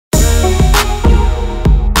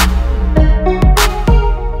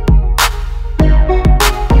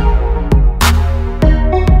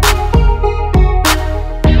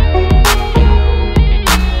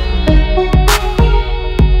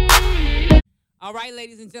All right,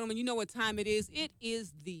 ladies and gentlemen, you know what time it is. It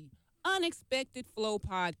is the Unexpected Flow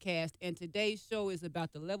podcast, and today's show is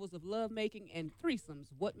about the levels of lovemaking and threesomes.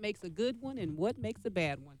 What makes a good one and what makes a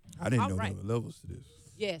bad one. I didn't know there were levels to this.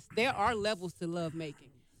 Yes, there are levels to lovemaking.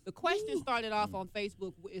 The question started off on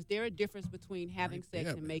Facebook, is there a difference between having sex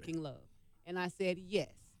and making love? And I said yes.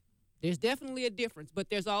 There's definitely a difference, but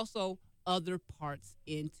there's also other parts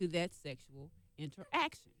into that sexual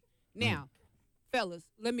interaction. Now, fellas,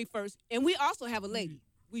 let me first, and we also have a lady.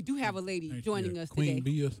 We do have a lady joining us Queen today.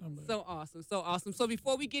 Bee or something. So awesome, so awesome. So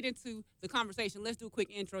before we get into the conversation, let's do a quick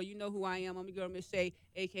intro. You know who I am. I'm your girl, Miss Shay,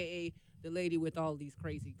 a.k.a. the lady with all these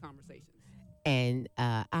crazy conversations. And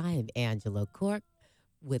I am Angela Cork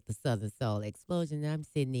with the Southern Soul Explosion. I'm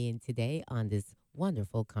sitting in today on this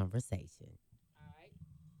wonderful conversation. All right.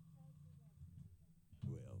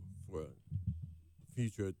 Well, for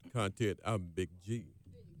future content, I'm Big G.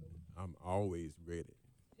 I'm always ready.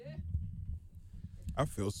 Yeah. I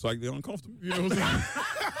feel slightly uncomfortable. You know what I'm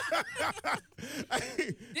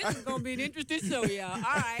saying? This is gonna be an interesting show, y'all. All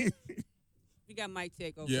right. We got Mike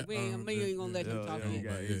Tech over. Yeah, We ain't gonna let him talk. We in.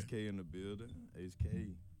 got Yeah. HK in the building.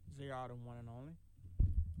 HK. JR, the one and only.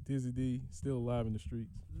 Dizzy D, still alive in the streets.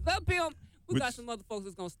 The pimp. We got some other folks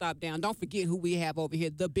that's gonna stop down. Don't forget who we have over here.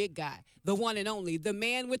 The big guy, the one and only, the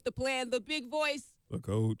man with the plan, the big voice. The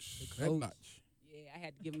coach. Yeah, I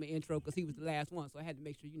had to give him an intro because he was the last one, so I had to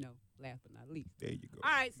make sure, last but not least. There you go.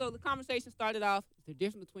 All right, so the conversation started off, the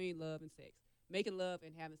difference between love and sex. Making love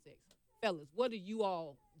and having sex. Fellas, what do you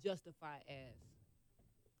all justify as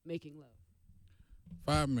making love?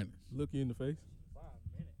 5 minutes. Look you in the face. 5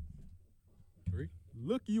 minutes. 3?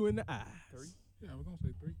 Look you in the eyes. 3. Yeah, we're going to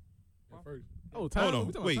say 3 at first. Oh, time. Hold We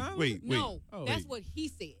on. talking Wait, time? wait. No, Oh, that's wait. what he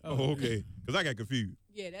said. Oh, okay. Because I got confused.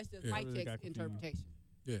 Yeah, that's just Yeah. Mike Really got Tech's confused. interpretation.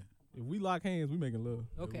 Yeah. If we lock hands, we making love.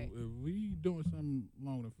 Okay. If we doing something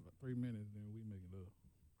longer than 3 minutes, then we making love.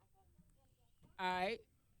 All right.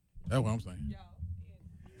 That's what I'm saying.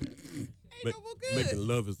 Making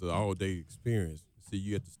love is an all-day experience. See,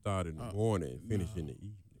 you have to start in the morning and finish in the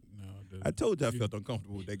evening. No, I told you I felt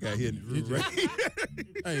uncomfortable with that guy here in the room, right?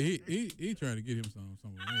 Hey, he trying to get him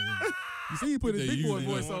somewhere. You see, he put his They big boy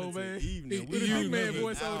usually voice want on, it to man. evening. Put his We big man use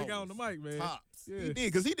voice on. He hours. got on the mic, man. Tops. Yeah. He did,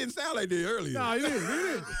 because he didn't sound like that earlier. Nah, he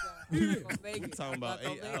didn't. We talking about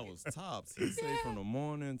 8 hours tops. He say from the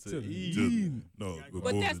morning to evening. No,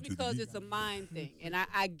 But that's because it's a mind thing, and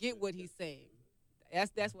I get what he's saying.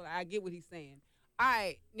 That's what I get what he's saying. All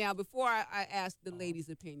right, now before I ask the ladies'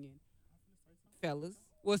 opinion, fellas,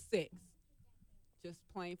 what's sex? Just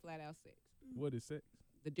plain flat out sex. What is sex?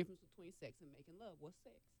 The difference between sex and making love. What's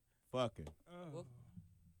sex? Fucking. Well,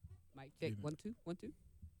 Mike, check 1 2 1 2.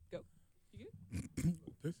 Go. You good?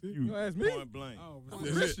 That's it. You gonna ask me? Point blank. Oh,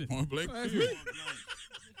 That's Christian. it. Point blank. Ask period. me?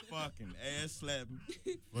 Fucking ass slapping.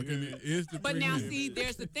 Fucking is the But 3 now, minutes. see,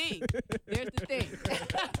 there's the thing. There's the thing.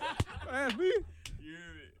 Ask me?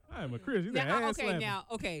 I am a Christian. Now, ass slapping.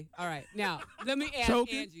 okay, all right. Now, let me ask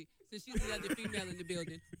Choking? Angie, since she's the other female in the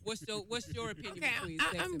building. What's your opinion between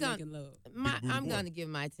sex I'm and gonna- making love? I'm going to give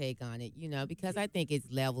my take on it, because I think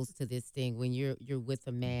it's levels to this thing. When you're with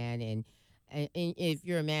a man and if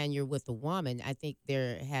you're a man, you're with a woman, I think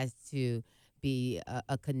there has to be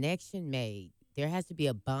a connection made. There has to be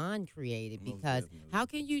a bond created, Most because definitely. how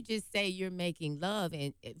can you just say you're making love?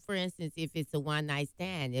 And for instance, if it's a one night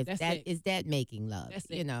stand, if That's that sex. is that making love? That's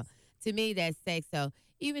sex. To me, that's sex. So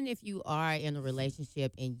even if you are in a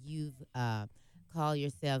relationship and you've called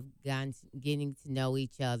yourself getting to know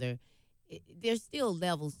each other, there's still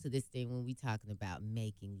levels to this thing when we're talking about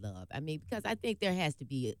making love. I mean, because I think there has to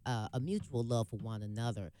be a mutual love for one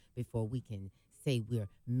another before we can say we're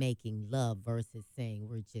making love versus saying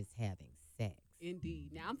we're just having sex. Indeed.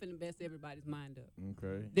 Now, I'm finna mess everybody's mind up.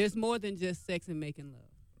 Okay. There's more than just sex and making love.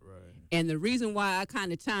 Right. And the reason why I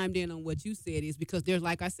kind of chimed in on what you said is because there's,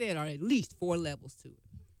 like I said, are at least 4 levels to it.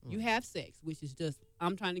 You have sex, which is just,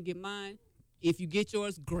 I'm trying to get mine. If you get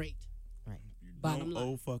yours, great. Right. Bottom Don't line.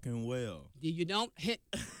 oh fucking well. You don't hit.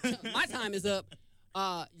 My time is up.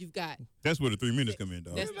 You've got. That's where the 3 minutes come in,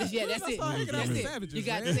 dog. That's it. That's all hanging out That's with it. savages, You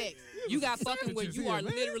got man. sex. You got fucking where savages you here, are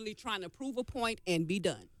man. literally trying to prove a point and be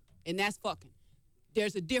done. And that's fucking.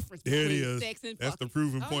 There's a difference There it between is. sex and That's the fucking.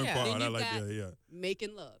 proven Oh, point yeah. part. Then I you like got- that, yeah.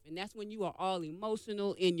 Making love. And that's when you are all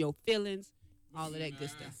emotional in your feelings, all of that good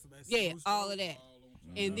stuff. Yeah, all of that.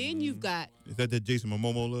 And then you've got. Is that Jason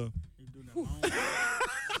Momoa love?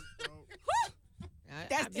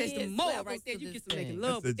 That's just the more right there. You get some making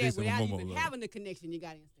love That's with the that Jason without Momoa even love. having the connection. You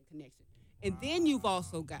got instant connection. And then you've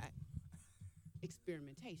also got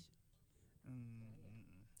experimentation.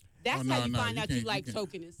 That's Oh, how no, you no, find you out you can't- like you can't.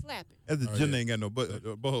 choking and slapping. That's the Oh, gender yeah. ain't got no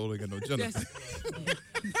butthole ain't got no gender. That's-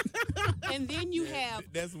 And then you have.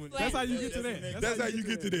 That's when. That's how you get to that. That's how you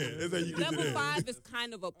get to that. That's how you get to Level that. 5 is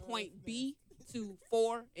kind of a point B to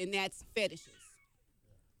 4, and that's fetishes.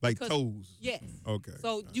 Like 'Cause- toes. Yes. Okay.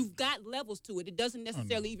 So you've got levels to it. It doesn't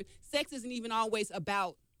necessarily even sex isn't even always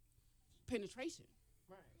about penetration.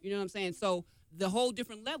 Right. You know what I'm saying? So the whole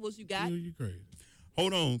different levels you got. You crazy.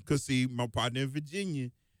 Hold on, cause see, my partner in Virginia,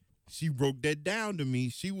 she broke that down to me.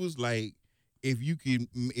 She was like, if you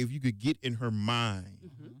could get in her mind,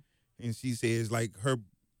 and she says like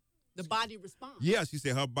The body responds. yeah, she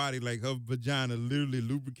said her body, like her vagina, literally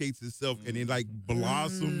lubricates itself and it like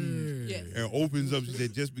blossoms Yes. and opens up. She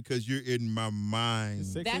said, just because you're in my mind.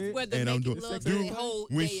 That's where the And I'm making doing- love Dude, the whole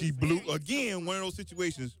when day she blew experience. again, one of those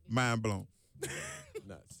situations, mind blown.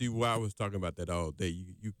 Now, see why I was talking about that all day.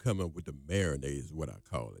 You come up with the marinade is what I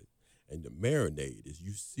call it, and the marinade is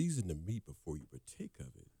you season the meat before you partake of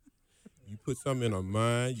it. You put something in her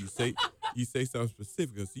mind. You say something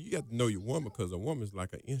specific. So you got to know your woman because a woman's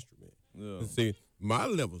like an instrument. Yeah. And see, my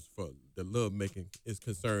levels for the love making is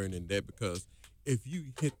concerned in that because if you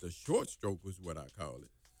hit the short stroke is what I call it,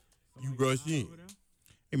 you rush in.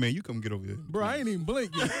 Hey man, you come get over here. Bro, I ain't even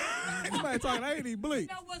blink yet. Somebody talking, I ain't even blink.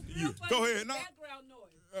 You know what's real funny? Go ahead, no. Background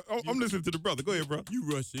noise. I'm listening to the brother. Go ahead, bro. You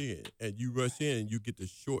rush in and you get the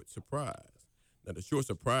short surprise. Now the short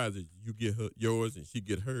surprise is you get her yours and she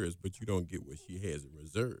get hers, but you don't get what she has in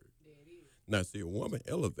reserve. Now see, a woman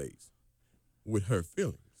elevates with her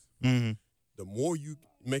feelings. Mm-hmm. The more you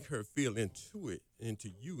make her feel into it,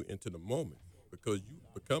 into the moment, because you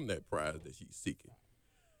become that prize that she's seeking,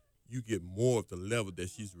 you get more of the level that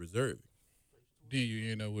she's reserving. Then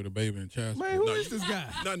you end up with a baby and child Man, support. who is this guy?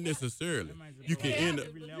 Not necessarily. You can end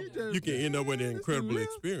up with an incredible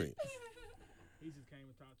experience.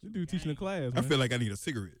 You do teaching a class, I man. feel like I need a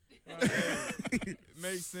cigarette.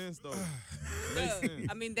 Makes sense though. Yeah. Makes sense.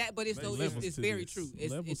 I mean that, but it's Levels it's to very this. true.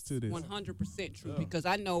 Levels It's to this. 100% true because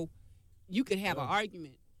I know you could have an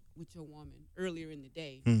argument with your woman earlier in the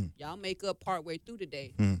day. Y'all make up partway through the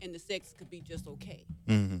day, and the sex could be just okay.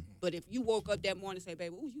 But if you woke up that morning and say,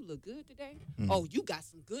 "Baby, ooh, you look good today," oh, you got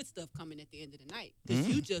some good stuff coming at the end of the night because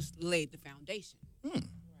you just laid the foundation.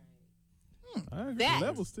 I agree. That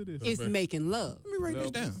Levels to this. It's making love. Let me write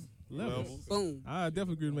this down. Levels. Boom. I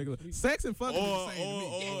definitely agree with making love. Sex and fucking is the same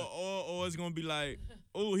to me. Or it's gonna be like,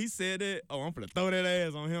 oh, he said that. Oh, I'm finna throw that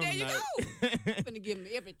ass on him There you tonight. go. I'm gonna give him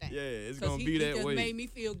everything. Yeah, it's 'Cause gonna he be that just way. made me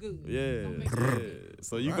feel good. Yeah, Don't make me feel good. yeah.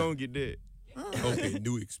 So you gonna get that. Okay,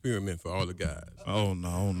 new experiment for all the guys. Oh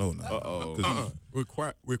no. Uh-oh.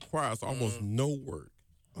 Requires almost no work,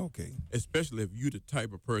 Okay. especially if you're the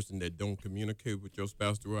type of person that don't communicate with your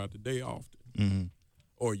spouse throughout the day often, Mm-hmm.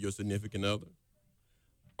 or your significant other.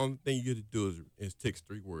 Only thing you get to do is text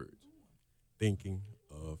 3 words: thinking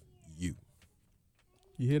of you.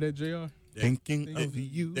 You hear that, JR? Thinking of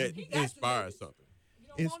you That inspires something.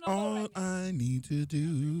 is all I need to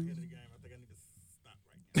do.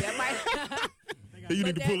 That might. You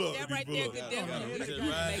need to pull up. That You right need there to could pull up. definitely Just lead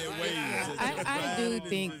ride you to that make wave. love. I do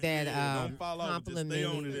think that Don't fall off, just stay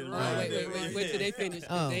on it complimenting. and Oh, ride wait till they finish. 'Cause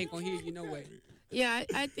Oh. They ain't gonna hear you no way. Yeah,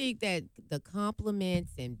 I think that the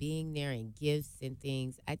compliments and being there and gifts and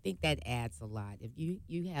things, I think that adds a lot. If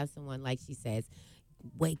you have someone, like she says,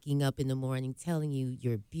 waking up in the morning telling you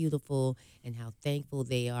you're beautiful and how thankful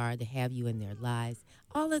they are to have you in their lives,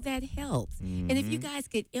 all of that helps. And if you guys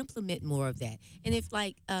could implement more of that, and if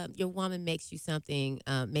like your woman makes you something,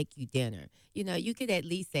 make you dinner, you could at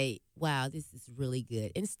least say, wow, this is really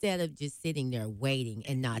good, instead of just sitting there waiting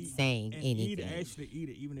and not saying and anything. Actually eat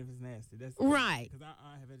it, even if it's nasty. That's Right. Because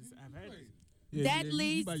I've had this. Yeah, That you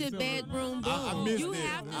leads by to yourself. bedroom boom. I missed You that.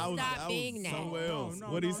 have to I was stop being that. somewhere else. No,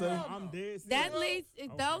 What'd he say? I'm dead. That leads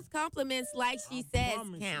those compliments, like she says,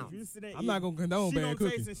 count. I'm not gonna condone bad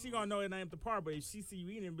cooking. Taste and she gonna know it ain't the part, but if she see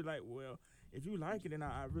you eating, it, be like, well, if you like it, then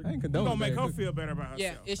I really I ain't you condoning gonna make bad her cooking. feel better about herself.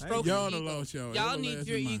 Yeah, it's I ain't- stroking Y'all your done ego. lost y'all Y'all need your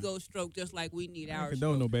everlasting mind. ego stroked just like we need I ours. ain't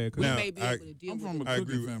condone no bad We cooking. Now, may be able to deal I'm with from it. a I cooking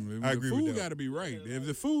agree with- family. I The agree with food that. got to be right. If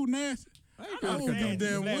the food nasty, I I'm don't give a saying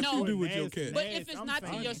damn what No. you do with your nasty. cat. But if it's I'm not to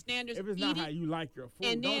saying, your standards, if it's eat not how it. you like your food,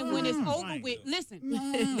 And then don't when it's complain. over with, listen,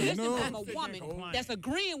 No. I'm a woman complain. that's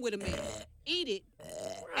agreeing with a man. Eat it.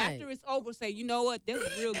 Right. After it's over, say, you know what, that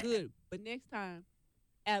was real good. But next time,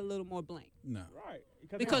 add a little more blank. No. Right.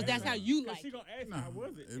 Because that's how you like She it. gonna ask No. how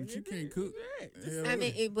was it? And If she it can't is. cook, hell I with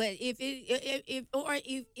mean, it. but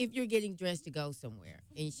if you're getting dressed to go somewhere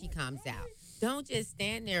and she comes out, don't just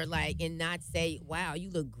stand there and not say, "Wow, you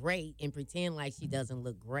look great," and pretend like she doesn't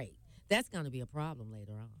look great. That's gonna be a problem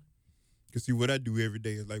later on. Cause see, what I do every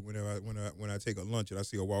day is like when I take a lunch and I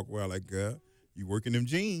see her walk around, like, girl, you working them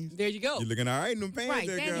jeans. There you go. You looking all right in them pants, Right,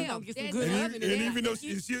 there, that girl. helps. Get some That good helps. loving And in even though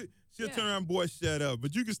there. She'll turn around, boy, shut up.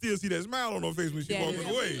 But you can still see that smile on her face when she's walking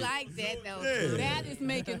away. We like that, though. Yeah. That is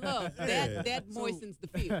making love. That moistens the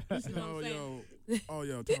feel. You see what I'm saying? all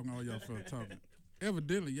y'all talking, all y'all fellas talking.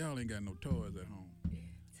 Evidently, y'all ain't got no toys at home.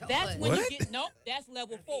 That's when you get, nope, that's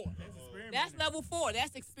level 4. That's level 4.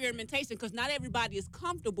 That's experimentation because not everybody is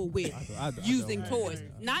comfortable with using toys.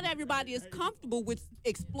 Not everybody is comfortable with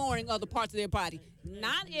exploring other parts of their body.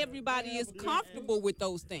 Not everybody is comfortable with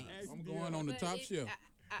those things. I'm going on the top shelf.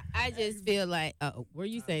 I just feel like, were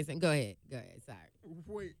you saying something? Go ahead. Sorry.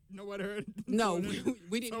 Wait, nobody heard? No,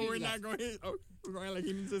 we didn't So hear we're that. not going to hit. Oh, we're going to like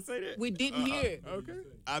he didn't just say that? We didn't hear it. Okay.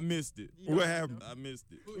 I missed it. What happened? I missed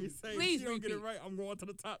it. Please say Please if you don't get it repeat. right, I'm going to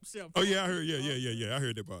the top shelf. Oh, yeah, I heard. Yeah. I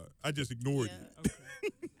heard that part. I just ignored you.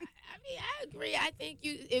 I mean, I agree. I think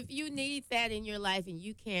if you need that in your life and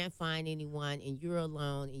you can't find anyone and you're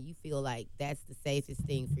alone and you feel like that's the safest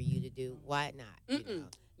thing for you to do, why not? You know?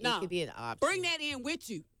 No. It could be an option. Bring that in with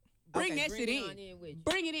you. Bring that shit in.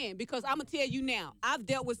 Bring it in because I'm going to tell you now, I've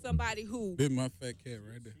dealt with somebody who. Big my fat cat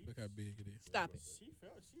right there. Look how big it is. Stop it. She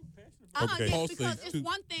passionate. Okay. Yes, because it's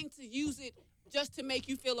one thing to use it just to make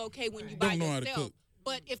you feel okay when you by Don't know how to yourself. cook.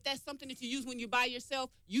 But if that's something that you use when you're by yourself,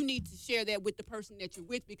 you need to share that with the person that you're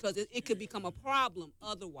with because it could become a problem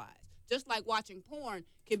otherwise. Just like watching porn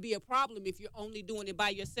can be a problem if you're only doing it by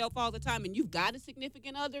yourself all the time and you've got a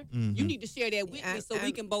significant other, you need to share that with me so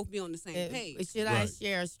we can both be on the same page. Should I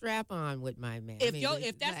share a strap-on with my man?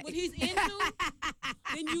 If that's what he's into,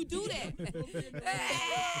 then you do that.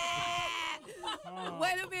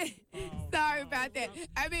 Wait a minute. Sorry about that.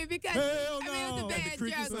 I mean, because Hell I mean, it's a no. bad The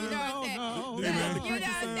creaky joke. You know sound. what I'm saying? No. You know what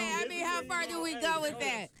I'm saying? I mean, how far do we go with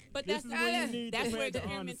that? But This that's is where you need that's to where put the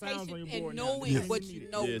sounds on experimentation your board and now. knowing Yes. what you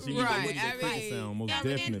know. Yeah, she Right, needs I to mean, sound most And,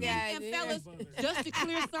 definitely. and fellas, just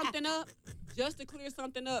to clear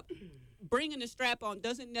something up, bringing the strap on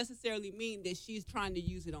doesn't necessarily mean that she's trying to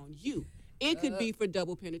use it on you. It could be for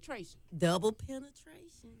double penetration. Double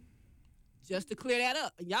penetration. Just to clear that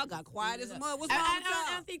up. Y'all got quiet as a mud. What's wrong with y'all?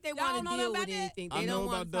 I don't think they Y'all want don't to know deal about with that? anything. I They know don't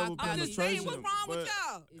want to about talk double about I'm it. just saying, penetration, what's wrong with but-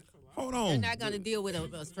 y'all? Hold They're on. not going to deal with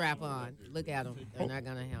a strap on. Look at them. They're not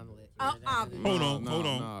going to handle it. Hold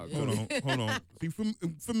on. See,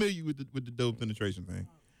 familiar with the double penetration thing.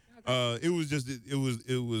 It was the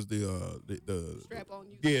Strap on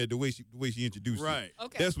you. yeah, the way she introduced Right. it.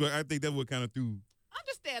 Okay. That's what I think that what kind of threw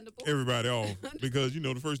Understandable. everybody off because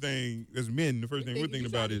the first thing as men, the first thing we're thinking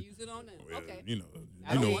about is use it on them. well, Okay.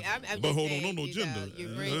 I mean, I'm just but hold on, saying, no you gender. know,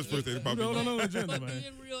 you're That's the first thing that popped No, in. no, no agenda, But man.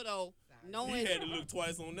 being real though, He knowing had to look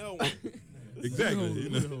twice on that one. Exactly.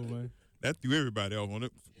 Man. That threw everybody off on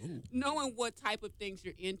it. Ooh. knowing what type of things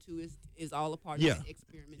you're into is all a part of Yeah. that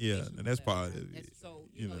experimentation. Yeah, and that's level. part of it. That's so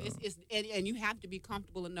You know. it's and you have to be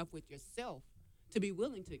comfortable enough with yourself to be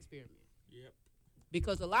willing to experiment. Yep.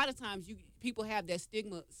 Because a lot of times people have that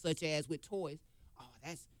stigma, such as with toys. Oh,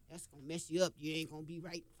 that's gonna mess you up. You ain't gonna be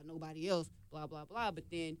right for nobody else. Blah blah blah. But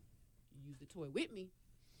then you use the toy with me.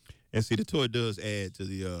 And see, the toy does add to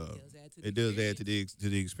the It does add to the to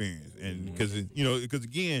the experience, and because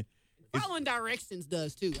again, it's, following directions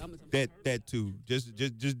does too. that too.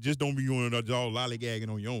 Just don't be going all lollygagging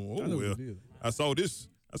on your own. I Oh know well, what it is. I saw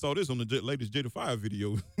this on the latest Jada 5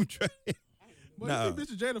 video. But Nah. you think this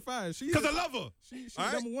is Jada Fire? Because I love her. She's All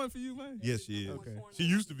right? number one for you, man. Yes, she is. Okay. She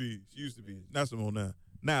used to be. Not so more now.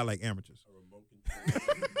 Now I like amateurs.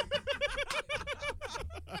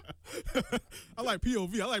 I like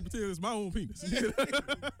POV. I like pretending it's my own penis. I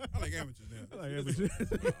like amateurs now. I like amateurs.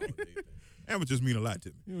 Amateurs mean a lot to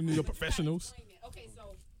me. You don't need your professionals. Okay,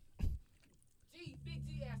 so Big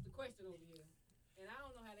G asked a question over here, and I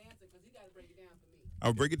don't know how to answer because he got to break it down for me.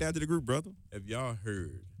 I'll break it down to the group, brother. Have y'all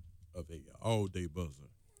heard of a all-day buzzer?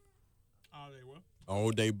 What?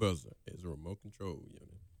 All-day buzzer is a remote control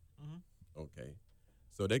unit. Mm-hmm. Okay.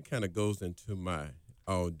 So that kind of goes into my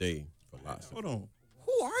all-day philosophy. Hold on.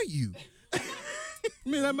 Who are you? I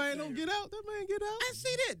mean, that man don't get out. That man get out. I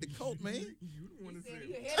see that. The coat, man. You don't want to say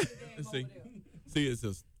it. See, it's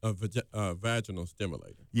a vaginal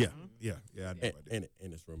stimulator. Yeah. Yeah. Yeah. I know And, about that.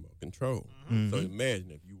 and it's remote control. Mhm. So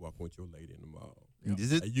imagine if you walk with your lady in the mall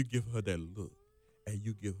Is it? and you give her that look, and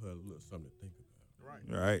you give her a little something to think about. Right.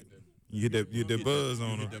 All right. You get that buzz on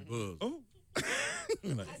You her. get that buzz. Oh.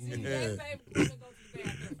 Like, Yeah.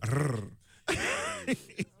 Arrr. I'm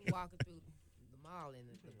walking through the mall and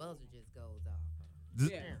the buzzer just goes off.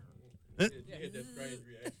 Yeah. You get that strange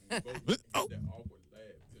reaction. You both get Oh. that awkward laugh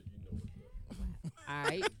because you know what's up. All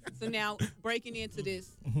right. So now breaking into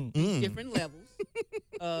this Mm. different levels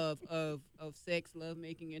of sex,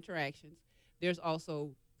 lovemaking interactions. There's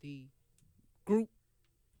also the group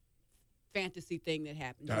fantasy thing that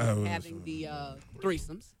happened, having the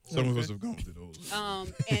threesomes. Some of us have gone through those.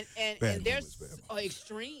 And there's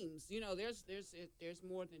extremes. You know, there's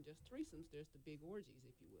more than just threesomes. There's the big orgies,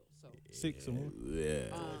 if you will. So Six or more. Yeah,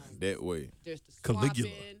 that way. there's the Caligula.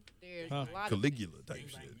 swapping. There's a lot Caligula type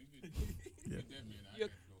shit.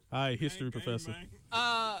 Hi, history professor.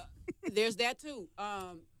 of there's that too.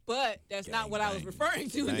 But that's not what I was referring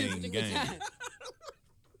to in this particular time.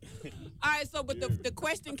 All right, so but the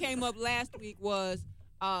question came up last week was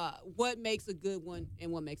what makes a good one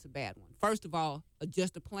and what makes a bad one. First of all,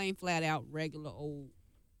 just a plain flat out regular old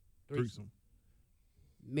Threesome.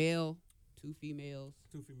 male, 2 females,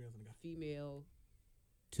 2 females and a guy. female,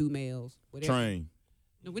 2 males, whatever. Train.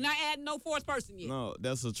 No, we're not adding no fourth person yet. No,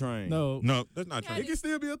 that's a train. No, That's not That true. it can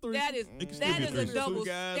still be a threesome. That is a double Two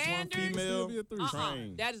guys, standard. one female. Be a threesome.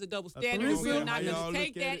 Train. That is a double standard. threesome? We're not How y'all going to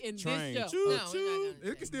take look at that it? in Train. this show. Choo, No, we're not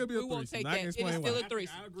gonna. It can still be a We won't threesome. take I can that. It is explain still why. a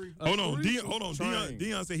threesome. I agree. A threesome- Hold on. Train.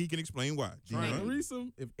 Dion said he can explain why. A Dion.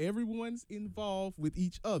 threesome, if everyone's involved with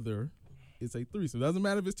each other, it's a threesome. Doesn't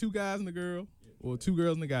matter if it's 2 guys and a girl or 2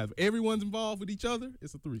 girls and a guy. If everyone's involved with each other,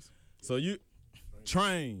 it's a threesome. So you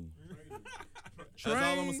train. That's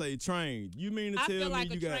all I'm gonna say. Train. You mean to I tell feel me like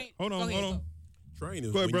you a got? train. Hold Go on. ahead, go. Train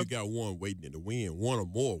is Go ahead, when bro. you got one waiting in the wind, one or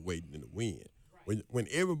more waiting in the wind. When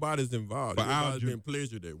everybody's involved, But our everybody's been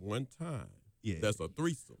pleasured at one time. Yeah. That's a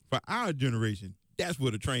threesome. For our generation, that's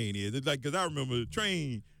what a train is. It's like, because I remember the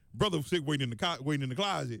train, brother sit waiting in the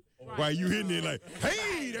closet while you hitting it like,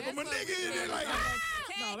 hey, there go my nigga. And they're like,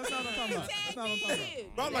 No, that's not what I'm talking about. That's not what I'm talking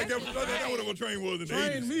about. I'm like, that's what a train was in the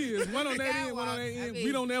Train 80s. me is one on that end, one on that end. I mean-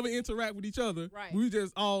 We don't ever interact with each other. Right. We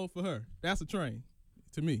just all for her. That's a train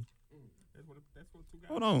to me. That's what 2 guys.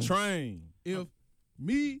 Hold on. Train. If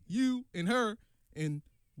me, you, and her, and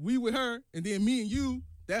we with her, and then me and you,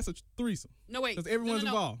 that's a threesome. No, wait. 'Cause everyone's no.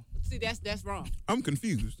 involved. See, that's wrong. I'm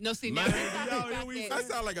confused. No, see, Man, now y'all hear what he That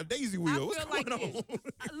sounds like a daisy wheel. I What's feel like going this.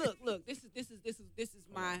 on? Look. This is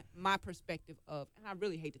my perspective of, and I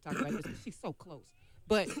really hate to talk about this because she's so close.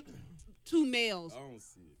 But 2 males I don't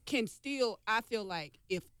see it. can still. I feel like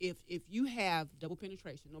if you have double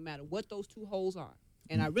penetration, no matter what those 2 holes are,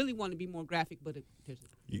 and I really want to be more graphic, but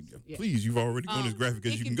yeah. Please, you've already gone as graphic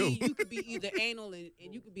as it you can can go. be, you could be either anal and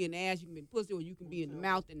you could be in the ass, you can be in pussy, or you can be in the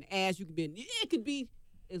mouth and the ass. You can be in. It could be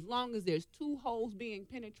as long as there's 2 holes being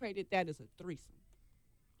penetrated. That is a threesome.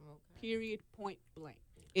 Period. Point blank.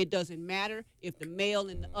 It doesn't matter if the male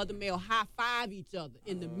and the other male high five each other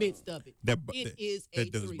in the midst of it. That a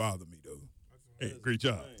does threesome. bother me though. Hey, great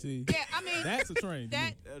job. See, Yeah, I mean that's a train. to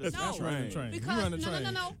that. me. That's No, a train. You because run a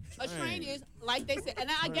train. no. A train is like they said, and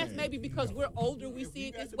I guess maybe because we're older, we see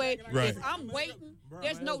it this way. Right. If I'm waiting,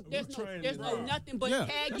 there's no nothing but Yeah,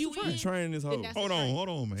 tag that's you a train. in. Train is then whole. that's a Hold train.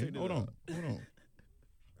 on, man. Check it Hold on. out.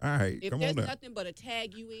 All right, If come there's on now. nothing but a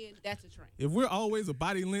tag you in, that's a train. If we're always a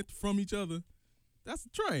body length from each other, that's a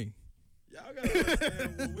train. Y'all gotta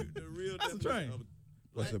understand the real That's a definition train. of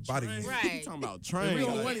What's a body? train. Right. You talking about If train? we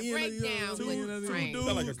on Like, one end, Breakdown two with train.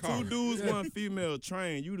 Sound like a car. 2 dudes, 1 female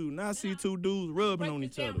train. You do not see 2 dudes rubbing Break on this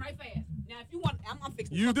each down other. right fast. Now, if you want, I'm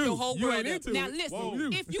fixing You to fuck do. the whole You world ain't up. into Now, it. listen, Whoa.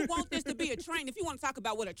 if you want this to be a train, if you want to talk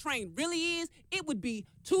about what a train really is, it would be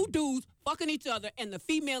 2 dudes fucking each other and the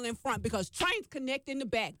female in front because trains connect in the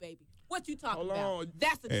back, baby. What you talking Hold about? on.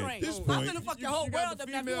 That's a At train. this I'm point- gonna fuck your whole world up.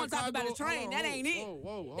 Now, if you want to talk about a train, that ain't it.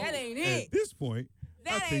 That ain't it. At this point, I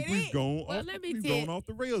That think ain't we've it. gone Well, off. let me We've tell- gone off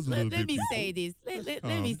the rails a Let, little let bit. me say this. Let me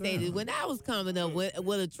Calm say this. down. When I was coming up,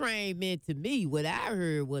 what a train meant to me, what I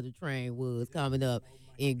heard what a train was coming up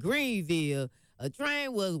in Greenville, a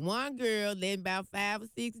train was one girl letting about 5 or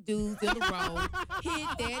 6 dudes in a row hit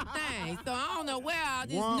that thing. So I don't know where all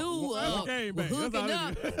this new that's a gangbang. That's hooking all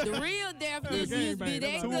up. it is. The real definition used to be gangbang.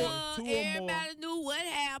 that Two or- good. two or more. Everybody knew what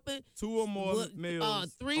happened. 2 or more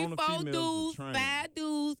males 3, on a 4 female is a dudes, train. 5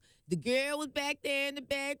 dudes. The girl was back there in the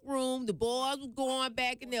back room. The boys was going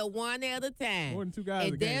back in there one at a time. More than 2 guys.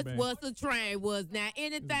 And a that's gangbang. what the train was. Now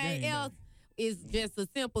anything gangbang. else is just a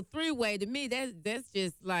simple 3-way to me. That's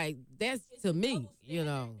just like that's to me, you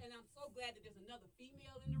know. And I'm so glad that there's another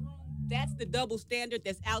female in the room. That's the double standard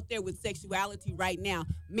that's out there with sexuality right now.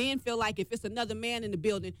 Men feel like if it's another man in the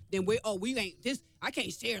building, then we ain't this. I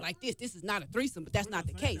can't share like this. This is not a threesome, but that's not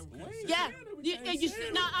the case. Yeah,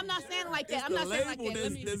 no, I'm not saying like that. I'm not saying like that.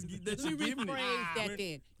 Let me rephrase that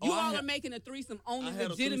then. You all are making a threesome only I had a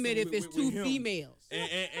legitimate threesome if it's with 2 him. females.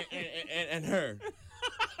 And her.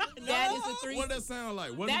 That is a What threesome. that sound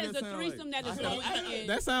like? What That does is a sound threesome like? that is only in.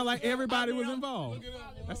 That sound like everybody was involved.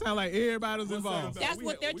 That sound like everybody was involved. That's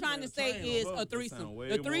what they're trying to say is a threesome.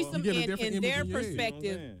 The threesome You get a different in their image in your head.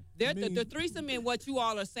 perspective, You know the threesome in what you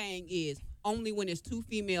all are saying is only when it's 2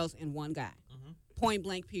 females and 1 guy. Point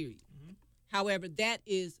blank, period. However, that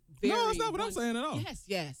is very. No, that's not what I'm saying at all. Yes.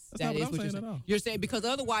 That's not what I'm saying at all. You're saying, because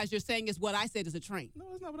otherwise you're saying is what I said is a train. No,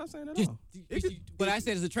 that's not what I'm saying at all. What I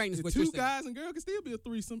said is a train is what you're saying. Two guys and girl can still be a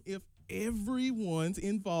threesome if everyone's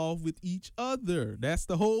involved with each other. That's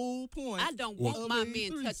the whole point. I don't want my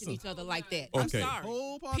men touching each other like that. Okay. I'm sorry. The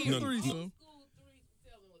whole part of the threesome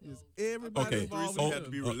is everybody involved Threesome with have each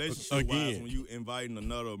to be other. relationship wise Again. when you inviting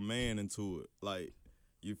another man into it. Like,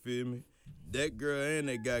 you feel me? That girl and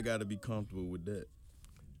that guy got to be comfortable with that.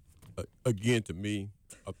 Again, to me,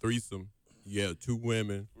 a threesome, two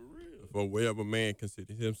women, for whatever man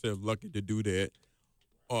considers himself lucky to do that,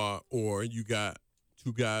 or you got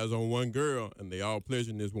two guys on one girl, and they all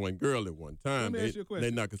pleasuring this one girl at one time. Let me ask you a question.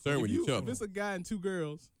 They're not concerned with each If other. it's a guy and two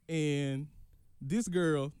girls, and this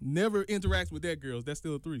girl never interacts with that girl, that's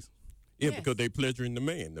still a threesome. Yeah, Yes. because they pleasuring the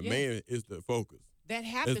man. The man is the focus. That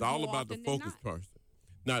happens. It's all more about the often than focus not. person.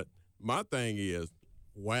 Now, my thing is,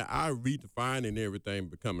 why I redefining everything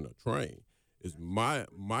becoming a train is my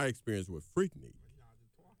experience with Freaknik.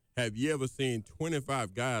 Have you ever seen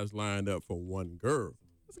 25 guys lined up for one girl?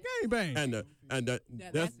 It's a gangbang.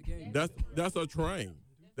 That's a train.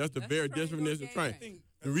 That's the very definition of train.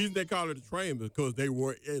 The reason they call it a train is because they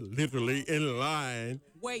were literally in line.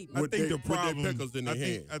 Wait, I with think their, the problem. with their pickles in their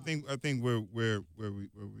hand. I think where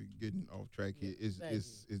we getting off track here is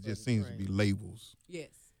it just seems to be labels yes.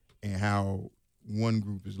 and how one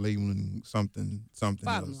group is labeling something Bottom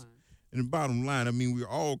else. line. And the bottom line, I mean, we're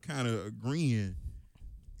all kind of agreeing.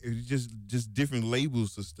 It's just different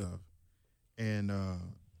labels of stuff, and I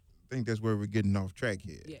think that's where we're getting off track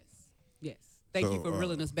here. Yes. Thank you for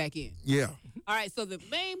reeling us back in. Yeah. All right, so the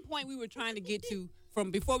main point we were trying to get to from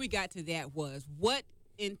before we got to that was what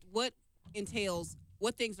things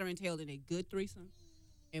are entailed in a good threesome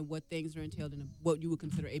and what things are entailed in what you would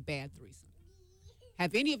consider a bad threesome.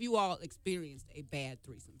 Have any of you all experienced a bad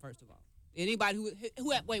threesome, first of all? Anybody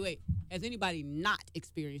who has anybody not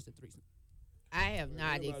experienced a threesome? I have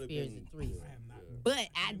not experienced a threesome. But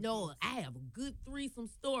I know I have a good threesome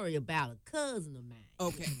story about a cousin of mine.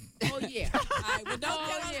 Okay. Oh, yeah. All right, well, don't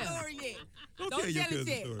tell our story yet. Don't tell it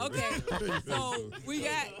yet. Okay. So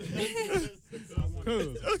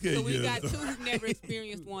we got got two who've never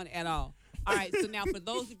experienced one at all. All right, so now for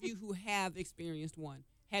those of you who have experienced one,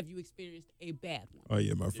 have you experienced a bad one? Oh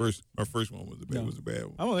yeah, my first one was a bad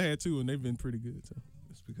one. I only had two, and they've been pretty good. So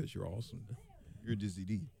That's because you're awesome. You're Dizzy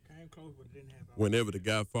D. Came close, but didn't have. Whenever the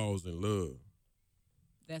guy falls in love,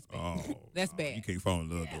 That's bad. That's bad. You can't fall in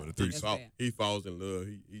love with a That's threesome. bad. he falls in love,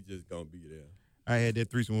 he just gonna be there. I had that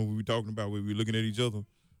threesome when we were talking about where we were looking at each other.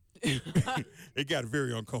 It got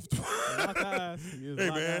very uncomfortable. lock eyes. Hey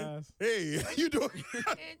Lock man, eyes. hey, how you doing?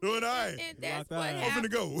 Doing all right. And that's Lock what eyes. I'm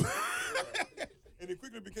happened. finna go. And it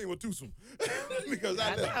quickly became a twosome because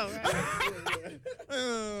I left.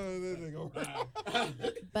 That nigga.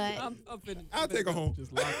 But I'm finna- I'll take her home.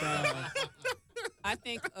 Just lock eyes. I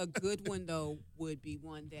think a good one though would be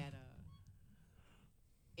one that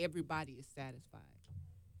everybody is satisfied.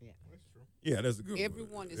 Yeah, that's a good one.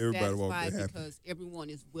 Everyone is Everybody walk satisfied there happy. because everyone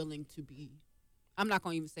is willing to be. I'm not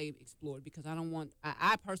going to even say explored because I don't want.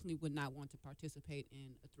 I personally would not want to participate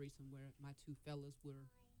in a threesome where my two fellas were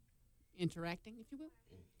interacting, if you will.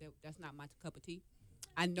 That's not my cup of tea.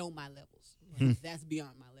 I know my levels. That's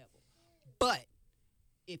beyond my level. But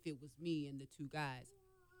if it was me and the two guys,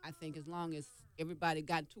 I think as long as everybody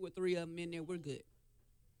got two or three of them in there, we're good.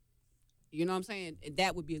 You know what I'm saying?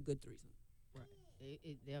 That would be a good threesome.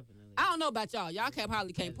 it definitely. I don't know about y'all. Y'all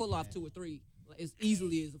probably can't pull off two or three as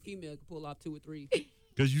easily as a female can pull off two or three.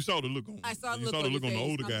 Because you saw the look on. I saw the you look saw the on look your on the face.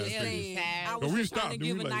 older I'm guy's just face. saying, I But was we just trying stopped to and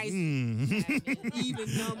give we a like, nice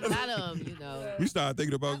even number. A lot of them, you know. We started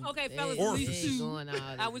thinking about Okay, fellas, they at least orifice. two. going all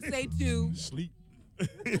I would say two. Sleep.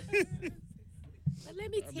 But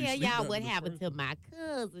let me tell y'all what happened to my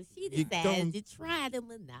cousin. She You decided to try the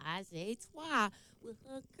menage a trois with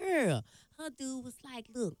her girl. Her dude was like,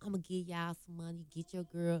 look, I'm going to give y'all some money. Get your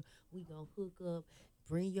girl. We going to hook up.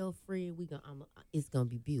 Bring your friend. It's going to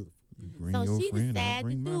be beautiful. bring So your she friend, I'll decided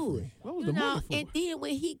bring to my do friend. it. What was You the know, money for? and then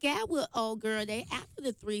when he got with old girl, after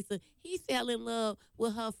the threesome, he fell in love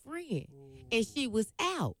with her friend. And she was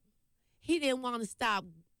out. He didn't want to stop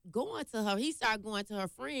going to her. He started going to her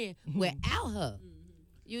friend without her.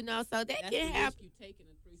 You know, so that That's the can risk happen. you take in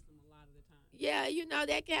a threesome a lot of the time. Yeah, you know,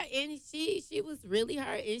 that can, and she was really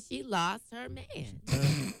hurt, and she lost her man.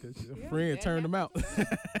 Because your friend that turned him out.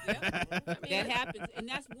 That happens, and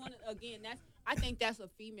that's one again. I think that's a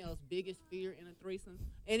female's biggest fear in a threesome,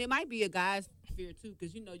 and it might be a guy's fear too,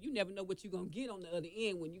 because you never know what you're gonna get on the other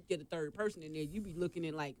end when you get a third person in there. You be looking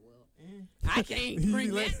at like, well, I can't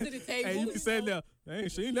bring that to the table. Hey, you be saying that. Hey,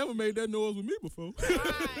 she ain't never made that noise with me before.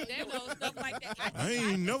 Right, you know, stuff like that. I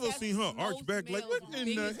ain't never seen her arch back like, what in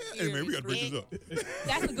the hell? Hey, man, we got to break this up.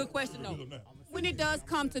 That's a good question, though. When it does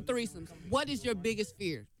come to threesomes, what is your biggest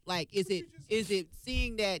fear? Like, is it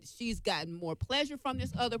seeing that she's gotten more pleasure from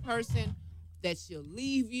this other person, that she'll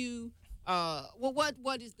leave you?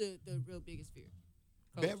 What is the real biggest fear?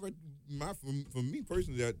 That for me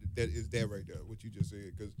personally, that is that right there. What you just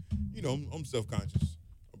said, because I'm self-conscious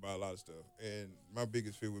about a lot of stuff, and my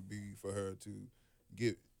biggest fear would be for her to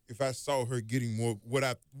get. If I saw her getting more, what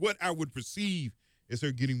I would perceive as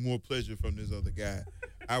her getting more pleasure from this other guy,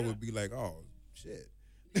 I would be like, oh shit,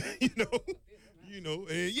 and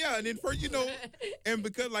then first, and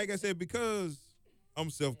because, like I said, because I'm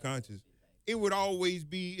self-conscious, it would always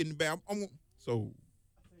be in the back. So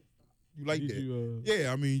you like that?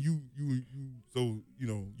 Yeah, I mean, you. So you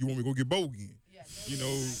want me to go get Bo again?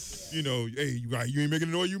 Hey, you ain't making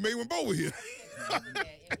the noise you made when Bo was here. Yeah,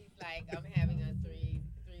 and he's like, I'm having a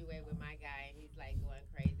three-way with my guy, and he's like going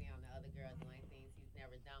crazy on the other girl doing things he's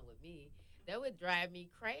never done with me. That would drive me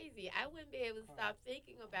crazy. I wouldn't be able to stop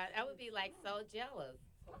thinking about it. I would be like so jealous.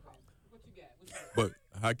 What you got? But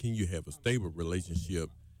how can you have a stable relationship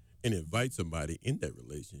and invite somebody in that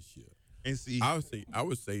relationship? And see, I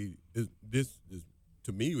would say this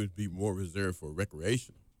to me would be more reserved for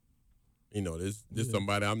recreational. This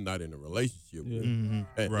somebody I'm not in a relationship with. Mm-hmm.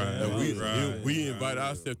 And we invite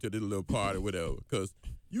ourselves to this little party, whatever, because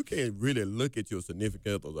you can't really look at your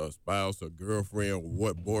significant other, or spouse, or girlfriend, or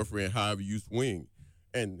what boyfriend, however you swing,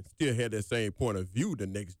 and still have that same point of view the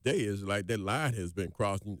next day. It's like that line has been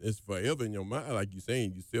crossed. It's forever in your mind, like you're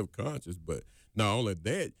saying, you're self-conscious. But not only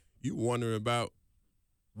that, you wondering about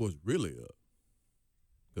what's really up,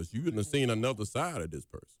 because you wouldn't have seen another side of this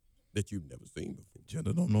person that you've never seen before.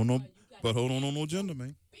 Gender don't know no, but hold on, no gender,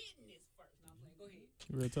 man. Go ahead.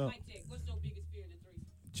 Real talk. Mike Tech, what's your biggest fear in the threesome?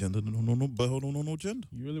 Gender don't know no, but hold on, no gender.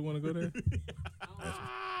 You really want to go there?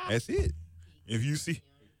 That's it. If you see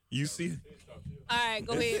it. All right,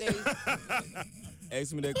 go ahead, Ace.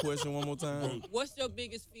 Ask me that question one more time. What's your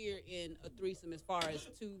biggest fear in a threesome as far as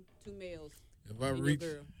two males? If I and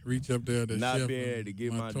your reach up there, the Not chef be able to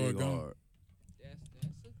get my toy dick gone. hard. That's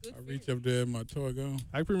a good I fear. reach up there, my toy gone.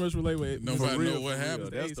 I pretty much relate with it. Nobody For real, know what for real.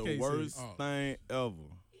 happened. That's the Ace worst cases. thing ever.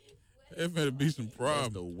 It better be some That's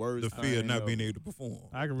problem. the worst The fear of thing not ever. being able to perform.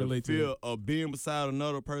 I can The relate to fear it. of being beside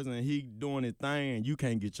another person and he doing his thing and you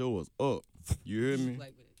can't get yours up. You hear me?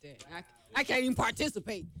 Like with it. Damn, I can't even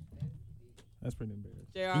participate. That's pretty embarrassing.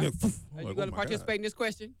 JR, Yeah, are you like, going oh to my participate in this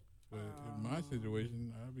question? But in my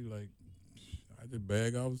situation, I'd be like, I just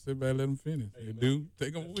bag off and sit back and let them finish. Hey, dude,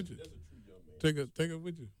 take them with you. That's a true young man. Take them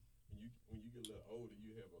with you. When you get a little older,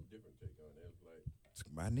 you have a different take on it. It's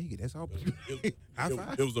like, My nigga, that's all.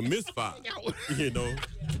 it was a misfire.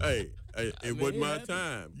 Hey, it wasn't my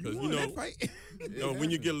time. Because, that fight. when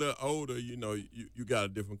you get a little older, you got a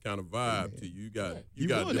different kind of vibe to you. You got a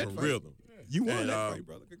won that different fight. rhythm. You won And, that fight,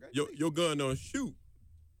 brother. Congratulations. Your gun don't shoot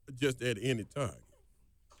just at any target.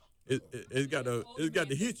 It's got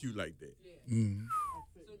to hit you like that. Mm.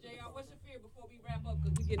 So, JR, what's your fear before we wrap up?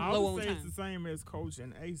 Because we're getting I low would on say it's time. the same as Coach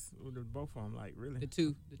and Ace with both of them. Like really, The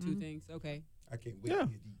two things. Okay. I can't wait. Yeah. to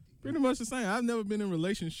get deep. Pretty much the same. I've never been in a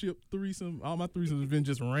relationship threesome. All my threesomes have been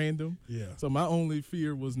just random. Yeah. So my only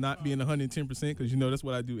fear was not being 110% because that's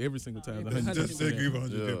what I do every single time. Just say give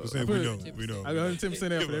 110%. We know. I got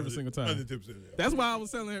 110% effort every single time. 110%. That's why I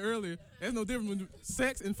was telling her earlier. There's no difference when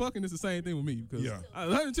sex and fucking is the same thing with me because Yeah.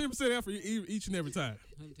 110% effort each and every time.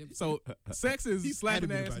 110%. So sex is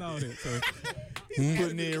slapping adamant ass and about all that. that. So,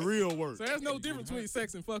 Putting in real work. so there's no difference between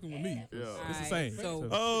sex and fucking with me. Yeah. It's the All same. right, so-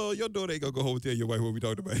 Oh, your daughter ain't gonna go home and tell your wife what we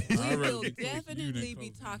talked about. We I'd rather will be close to you definitely than be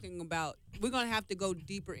close to talking about. We're gonna have to go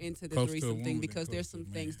deeper into the Close to a threesome woman thing than because close there's to a some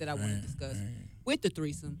man. things that I want to Man, discuss man. with the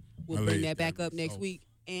threesome. We'll My bring legs that back gotta up be next soft. week,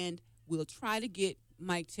 and we'll try to get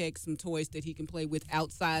Mike Tech some toys that he can play with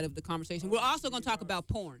outside of the conversation. We're also gonna talk about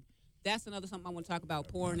porn. That's another something I want to talk about,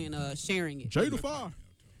 porn and sharing it. Jada Fire. All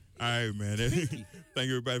right, man. Thank you,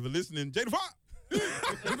 everybody, for listening. Jada Fox.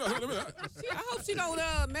 I hope she don't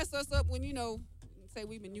mess us up when say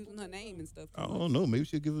we've been using her name and stuff. I don't know. Maybe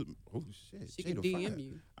she'll give it. Oh shit. She can Jada DM Fox.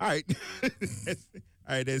 you. All right.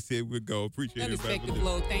 All right. That's it. We'll go. Appreciate it. Unexpected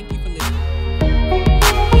flow. Thank you for listening.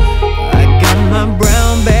 I got my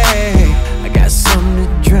brown bag, I got something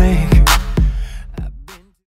to drink.